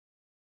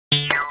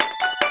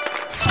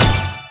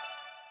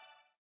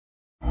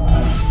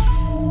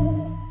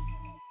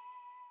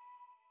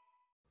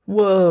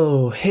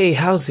Whoa, hey,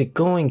 how's it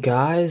going,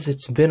 guys?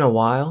 It's been a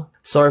while.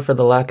 Sorry for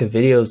the lack of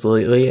videos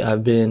lately.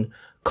 I've been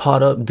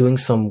caught up doing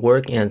some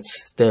work and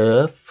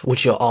stuff,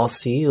 which you'll all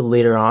see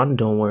later on,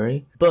 don't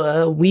worry.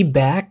 But we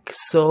back,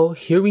 so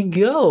here we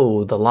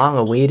go. The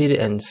long-awaited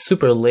and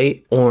super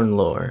late Ornn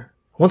lore.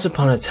 Once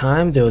upon a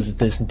time, there was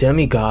this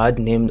demigod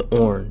named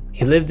Ornn.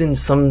 He lived in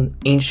some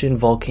ancient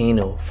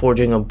volcano,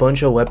 forging a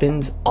bunch of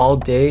weapons all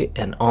day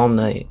and all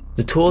night.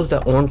 The tools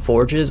that Ornn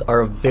forges are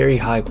of very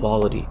high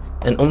quality,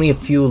 and only a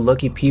few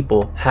lucky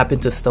people happen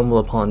to stumble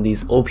upon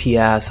these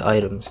OP-ass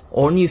items.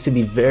 Ornn used to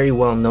be very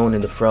well known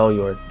in the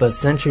Freljord, but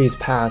centuries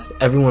passed,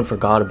 everyone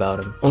forgot about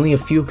him. Only a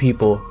few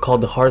people,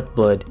 called the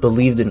Hearthblood,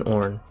 believed in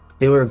Ornn.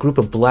 They were a group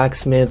of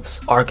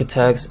blacksmiths,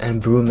 architects,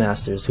 and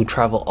brewmasters who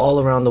travel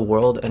all around the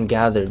world and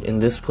gathered in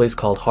this place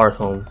called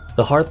Hearthhome.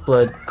 The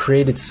Hearthblood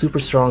created super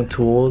strong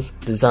tools,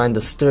 designed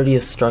the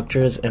sturdiest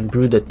structures, and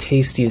brewed the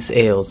tastiest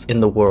ales in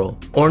the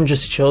world. Ornn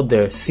just chilled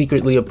there,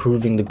 secretly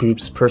approving the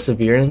group's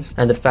perseverance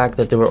and the fact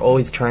that they were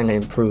always trying to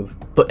improve.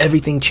 But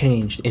everything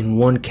changed in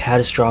one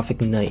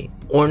catastrophic night.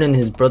 Ornn and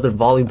his brother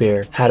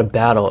Volibear had a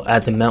battle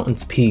at the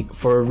mountain's peak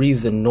for a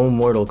reason no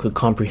mortal could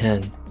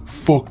comprehend.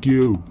 Fuck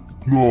you.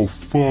 No,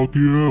 fuck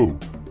you.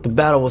 The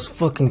battle was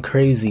fucking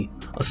crazy.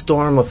 A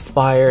storm of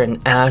fire and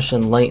ash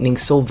and lightning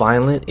so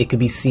violent it could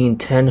be seen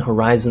 10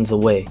 horizons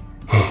away.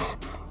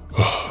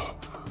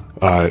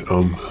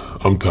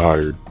 I'm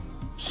tired.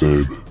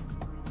 Same.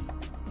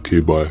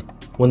 Okay, bye.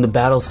 When the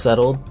battle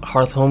settled,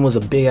 Hearthhome was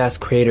a big ass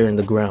crater in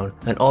the ground,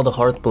 and all the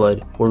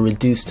Hearthblood were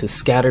reduced to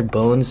scattered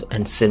bones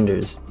and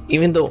cinders.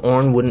 Even though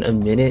Ornn wouldn't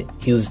admit it,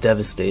 he was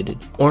devastated.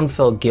 Ornn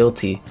felt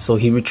guilty, so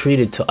he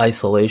retreated to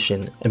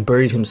isolation and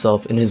buried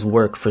himself in his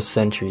work for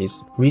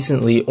centuries.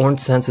 Recently, Ornn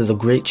senses a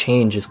great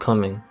change is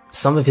coming.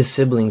 Some of his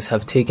siblings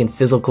have taken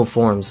physical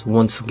forms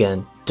once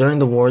again. During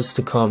the wars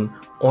to come,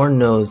 Ornn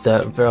knows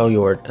that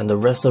Freljord and the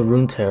rest of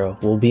Runeterra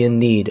will be in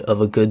need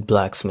of a good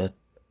blacksmith.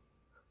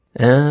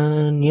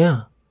 And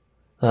yeah,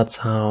 that's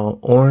how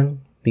Ornn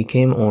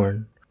became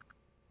Ornn.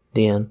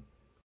 The end.